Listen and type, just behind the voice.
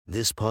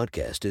This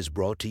podcast is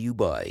brought to you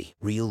by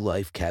Real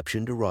Life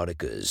Captioned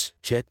Eroticas.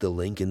 Check the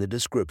link in the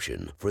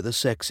description for the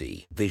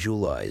sexy,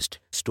 visualized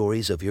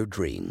stories of your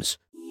dreams.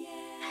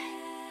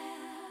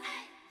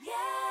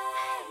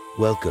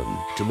 Welcome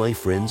to my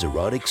friend's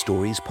Erotic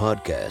Stories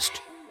podcast,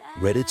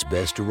 Reddit's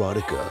Best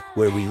Erotica,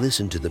 where we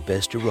listen to the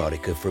best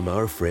erotica from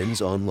our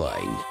friends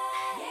online.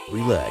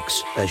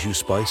 Relax as you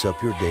spice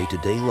up your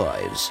day-to-day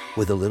lives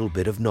with a little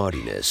bit of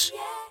naughtiness.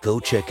 Go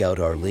check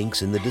out our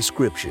links in the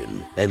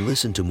description and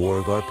listen to more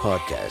of our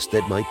podcast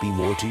that might be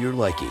more to your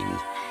liking.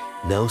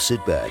 Now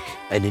sit back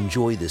and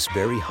enjoy this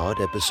very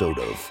hot episode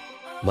of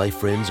My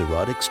Friend's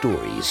Erotic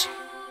Stories.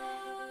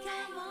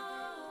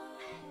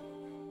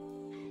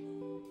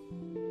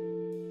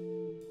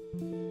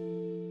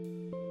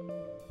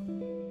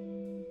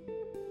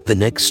 The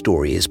next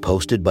story is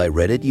posted by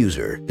Reddit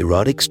user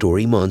Erotic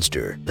Story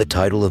Monster. The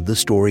title of the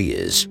story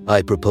is,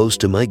 I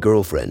proposed to my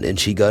girlfriend and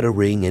she got a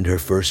ring and her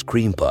first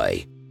cream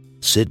pie.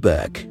 Sit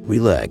back,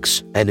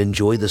 relax, and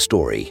enjoy the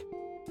story.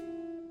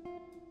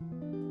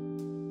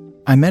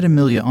 I met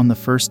Amelia on the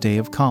first day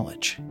of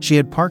college. She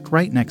had parked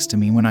right next to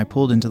me when I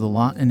pulled into the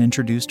lot and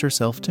introduced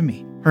herself to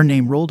me. Her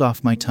name rolled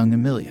off my tongue,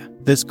 Amelia.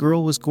 This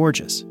girl was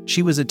gorgeous.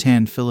 She was a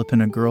tan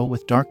Filipina girl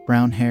with dark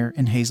brown hair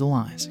and hazel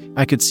eyes.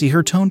 I could see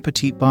her toned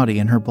petite body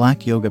in her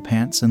black yoga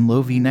pants and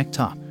low V-neck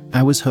top.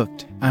 I was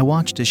hooked. I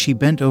watched as she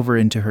bent over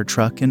into her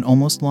truck and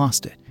almost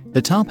lost it.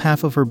 The top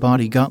half of her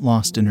body got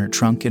lost in her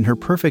trunk and her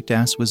perfect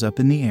ass was up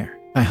in the air.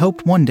 I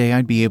hoped one day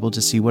I'd be able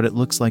to see what it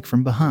looks like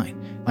from behind.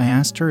 I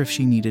asked her if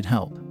she needed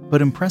help,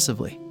 but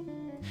impressively,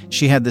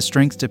 she had the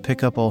strength to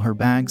pick up all her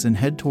bags and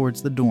head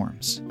towards the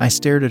dorms. I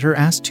stared at her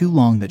ass too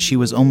long that she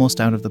was almost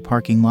out of the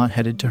parking lot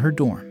headed to her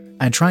dorm.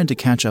 I tried to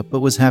catch up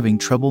but was having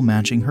trouble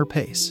matching her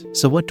pace.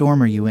 So what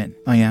dorm are you in?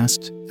 I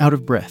asked, out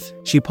of breath.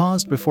 She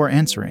paused before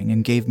answering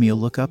and gave me a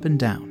look up and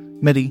down.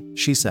 Mitty,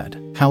 she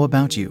said. How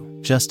about you?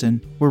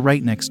 Justin, we're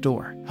right next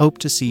door. Hope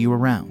to see you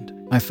around.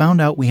 I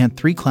found out we had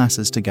 3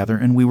 classes together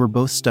and we were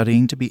both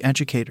studying to be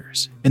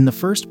educators. In the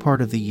first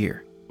part of the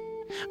year,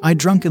 I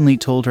drunkenly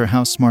told her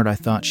how smart I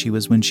thought she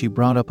was when she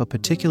brought up a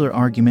particular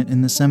argument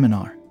in the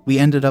seminar. We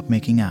ended up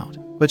making out,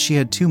 but she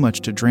had too much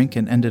to drink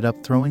and ended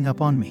up throwing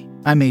up on me.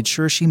 I made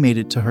sure she made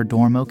it to her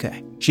dorm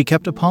okay. She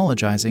kept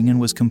apologizing and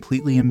was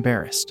completely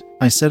embarrassed.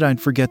 I said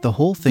I'd forget the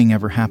whole thing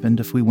ever happened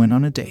if we went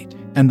on a date,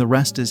 and the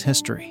rest is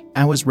history.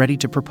 I was ready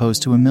to propose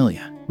to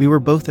Amelia. We were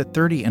both at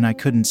 30 and I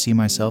couldn't see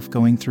myself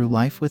going through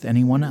life with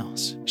anyone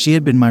else. She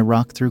had been my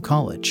rock through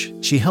college.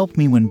 She helped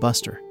me when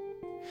Buster,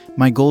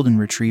 my golden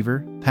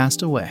retriever,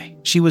 passed away.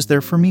 She was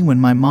there for me when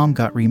my mom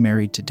got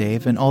remarried to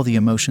Dave and all the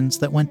emotions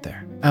that went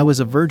there. I was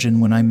a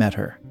virgin when I met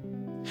her,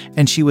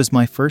 and she was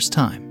my first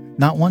time.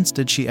 Not once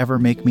did she ever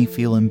make me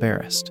feel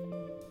embarrassed.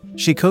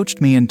 She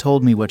coached me and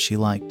told me what she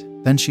liked.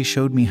 Then she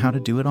showed me how to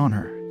do it on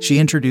her. She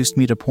introduced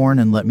me to porn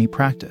and let me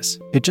practice.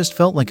 It just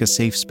felt like a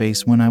safe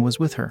space when I was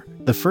with her.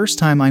 The first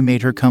time I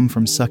made her come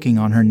from sucking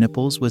on her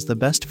nipples was the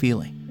best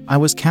feeling. I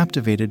was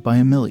captivated by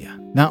Amelia.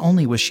 Not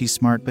only was she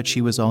smart, but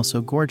she was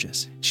also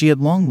gorgeous. She had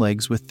long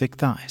legs with thick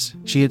thighs.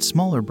 She had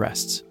smaller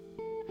breasts.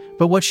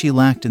 But what she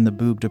lacked in the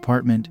boob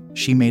department,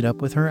 she made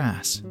up with her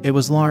ass. It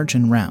was large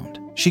and round.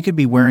 She could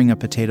be wearing a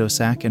potato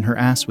sack and her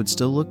ass would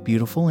still look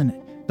beautiful in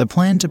it. The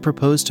plan to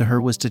propose to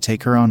her was to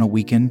take her on a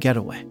weekend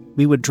getaway.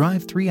 We would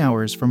drive 3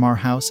 hours from our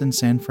house in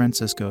San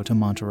Francisco to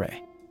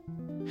Monterey,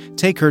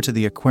 take her to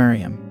the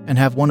aquarium, and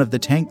have one of the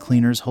tank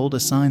cleaners hold a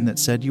sign that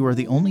said, "You are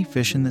the only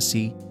fish in the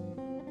sea.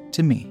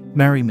 To me,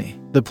 marry me."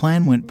 The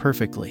plan went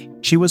perfectly.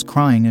 She was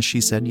crying as she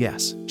said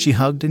yes. She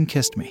hugged and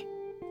kissed me.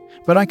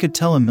 But I could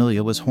tell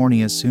Amelia was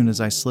horny as soon as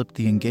I slipped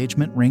the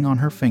engagement ring on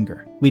her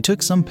finger. We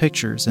took some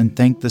pictures and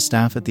thanked the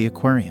staff at the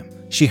aquarium.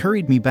 She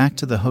hurried me back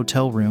to the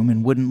hotel room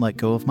and wouldn't let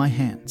go of my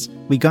hands.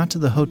 We got to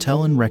the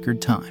hotel in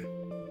record time.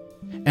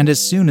 And as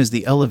soon as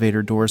the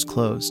elevator doors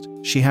closed,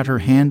 she had her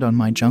hand on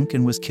my junk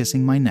and was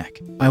kissing my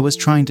neck. I was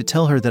trying to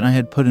tell her that I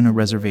had put in a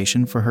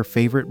reservation for her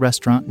favorite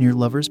restaurant near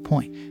Lover's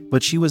Point,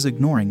 but she was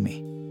ignoring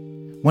me.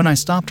 When I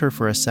stopped her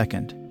for a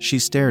second, she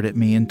stared at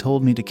me and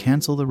told me to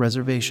cancel the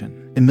reservation.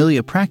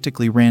 Amelia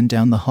practically ran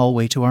down the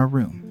hallway to our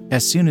room.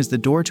 As soon as the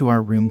door to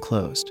our room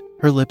closed,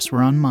 her lips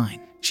were on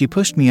mine. She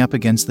pushed me up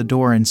against the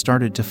door and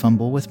started to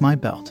fumble with my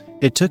belt.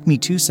 It took me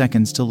 2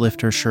 seconds to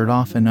lift her shirt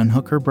off and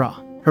unhook her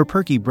bra. Her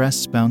perky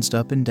breasts bounced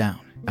up and down.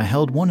 I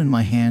held one in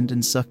my hand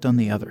and sucked on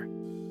the other.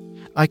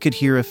 I could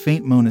hear a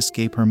faint moan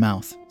escape her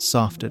mouth,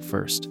 soft at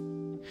first.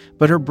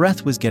 But her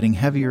breath was getting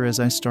heavier as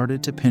I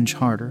started to pinch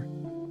harder,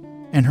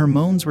 and her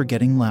moans were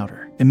getting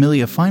louder.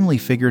 Amelia finally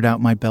figured out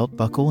my belt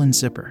buckle and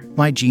zipper.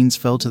 My jeans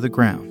fell to the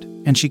ground,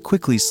 and she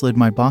quickly slid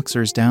my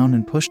boxers down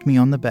and pushed me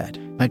on the bed.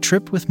 I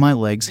tripped with my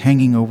legs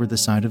hanging over the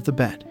side of the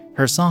bed.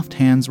 Her soft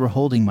hands were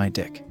holding my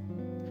dick.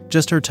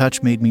 Just her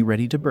touch made me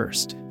ready to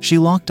burst. She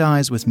locked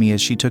eyes with me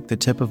as she took the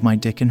tip of my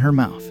dick in her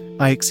mouth.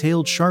 I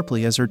exhaled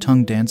sharply as her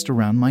tongue danced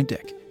around my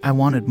dick. I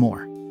wanted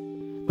more,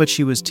 but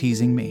she was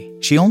teasing me.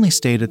 She only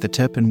stayed at the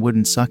tip and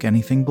wouldn't suck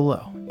anything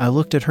below. I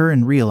looked at her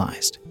and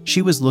realized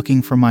she was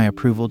looking for my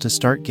approval to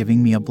start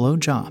giving me a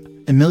blowjob.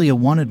 Emilia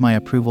wanted my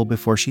approval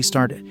before she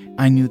started.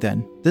 I knew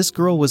then, this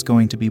girl was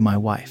going to be my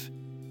wife.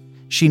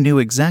 She knew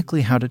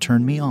exactly how to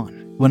turn me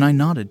on when I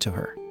nodded to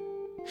her.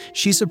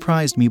 She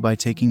surprised me by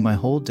taking my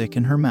whole dick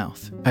in her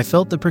mouth. I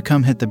felt the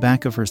precum hit the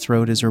back of her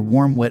throat as her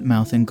warm, wet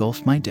mouth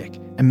engulfed my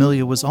dick.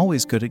 Emilia was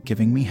always good at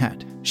giving me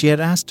head. She had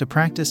asked to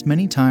practice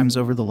many times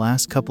over the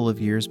last couple of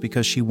years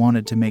because she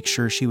wanted to make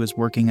sure she was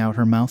working out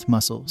her mouth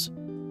muscles.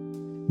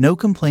 No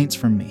complaints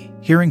from me.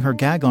 Hearing her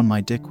gag on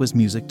my dick was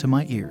music to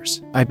my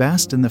ears. I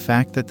basked in the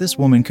fact that this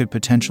woman could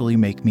potentially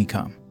make me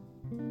come.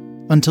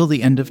 Until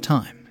the end of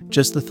time.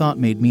 Just the thought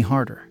made me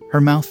harder.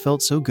 Her mouth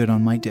felt so good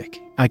on my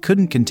dick. I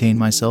couldn't contain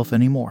myself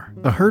anymore.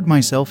 I heard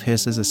myself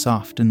hiss as a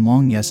soft and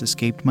long yes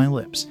escaped my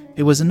lips.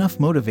 It was enough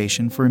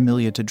motivation for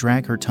Emilia to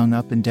drag her tongue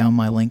up and down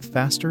my length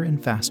faster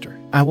and faster.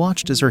 I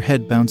watched as her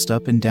head bounced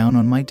up and down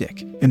on my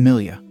dick.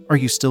 "Emilia, are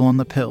you still on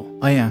the pill?"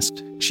 I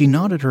asked. She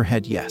nodded her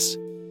head yes.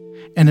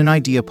 And an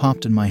idea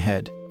popped in my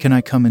head. "Can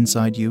I come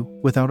inside you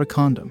without a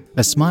condom?"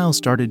 A smile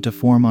started to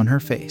form on her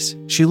face.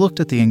 She looked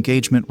at the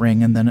engagement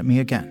ring and then at me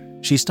again.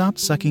 She stopped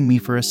sucking me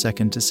for a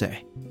second to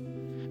say,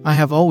 "I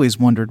have always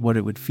wondered what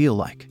it would feel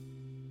like.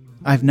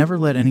 I've never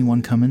let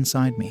anyone come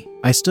inside me."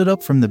 I stood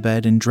up from the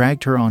bed and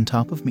dragged her on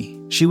top of me.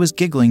 She was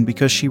giggling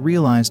because she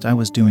realized I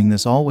was doing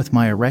this all with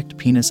my erect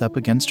penis up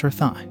against her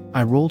thigh.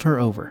 I rolled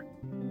her over,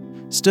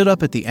 stood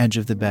up at the edge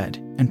of the bed,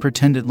 and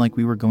pretended like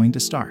we were going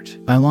to start.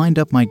 I lined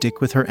up my dick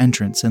with her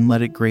entrance and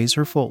let it graze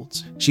her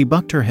folds. She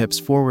bucked her hips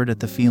forward at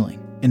the feeling,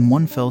 in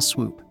one fell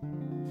swoop.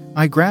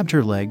 I grabbed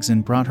her legs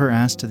and brought her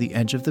ass to the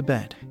edge of the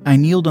bed. I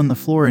kneeled on the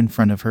floor in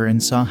front of her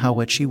and saw how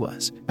wet she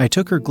was. I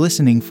took her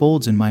glistening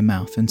folds in my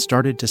mouth and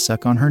started to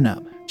suck on her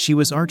nub. She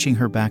was arching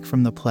her back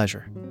from the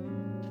pleasure.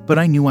 But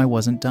I knew I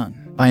wasn't done.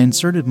 I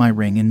inserted my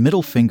ring and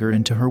middle finger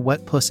into her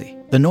wet pussy.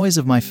 The noise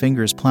of my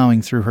fingers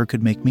plowing through her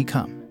could make me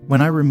come.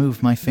 When I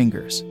removed my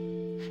fingers,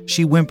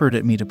 she whimpered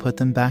at me to put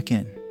them back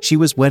in. She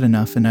was wet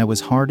enough and I was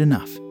hard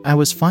enough. I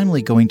was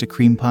finally going to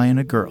cream pie in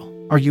a girl.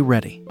 "Are you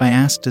ready?" I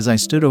asked as I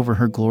stood over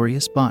her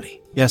glorious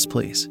body. "Yes,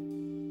 please."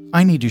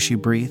 "I need you," she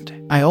breathed.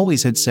 I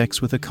always had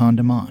sex with a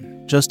condom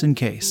on, just in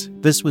case.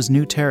 This was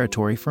new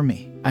territory for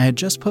me. I had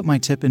just put my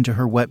tip into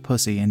her wet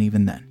pussy and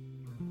even then,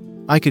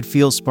 I could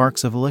feel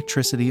sparks of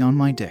electricity on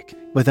my dick.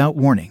 Without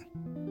warning,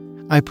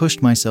 I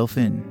pushed myself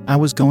in. I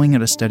was going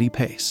at a steady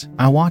pace.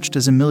 I watched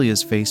as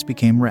Emilia's face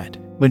became red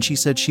when she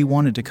said she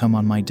wanted to come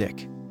on my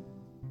dick.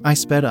 I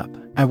sped up.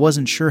 I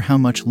wasn't sure how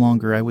much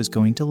longer I was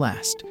going to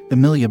last.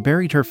 Emilia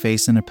buried her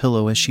face in a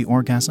pillow as she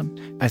orgasmed.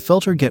 I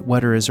felt her get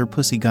wetter as her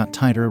pussy got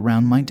tighter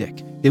around my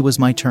dick. It was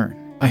my turn.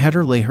 I had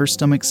her lay her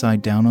stomach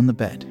side down on the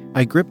bed.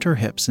 I gripped her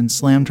hips and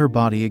slammed her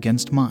body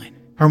against mine.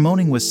 Her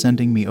moaning was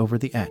sending me over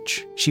the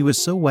edge. She was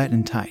so wet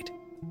and tight.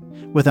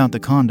 Without the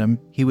condom,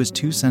 he was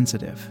too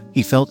sensitive.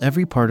 He felt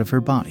every part of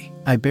her body.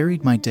 I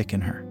buried my dick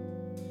in her,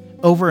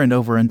 over and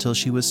over until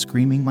she was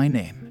screaming my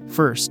name.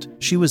 First,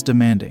 she was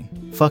demanding,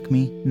 "Fuck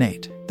me,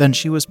 Nate." Then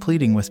she was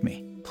pleading with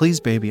me, "Please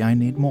baby, I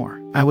need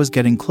more." I was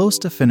getting close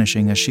to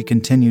finishing as she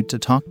continued to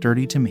talk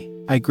dirty to me.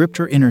 I gripped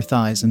her inner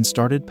thighs and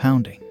started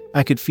pounding.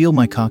 I could feel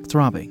my cock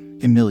throbbing.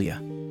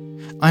 "Emilia,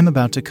 I'm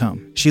about to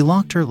come." She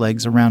locked her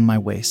legs around my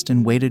waist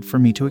and waited for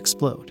me to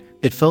explode.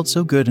 It felt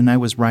so good and I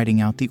was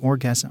riding out the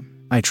orgasm.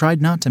 I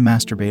tried not to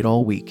masturbate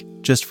all week,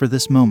 just for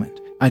this moment.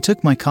 I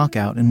took my cock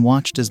out and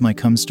watched as my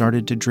cum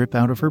started to drip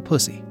out of her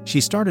pussy. She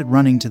started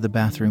running to the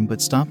bathroom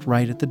but stopped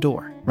right at the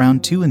door.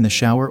 "Round 2 in the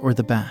shower or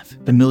the bath?"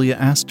 Emilia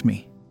asked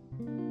me.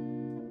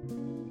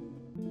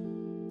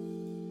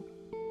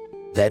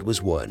 That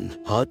was one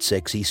hot,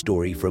 sexy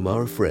story from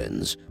our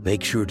friends.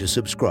 Make sure to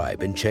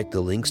subscribe and check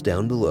the links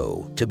down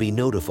below to be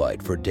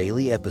notified for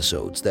daily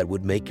episodes that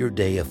would make your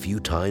day a few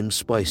times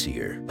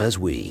spicier as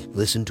we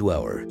listen to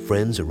our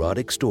friends'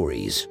 erotic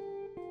stories.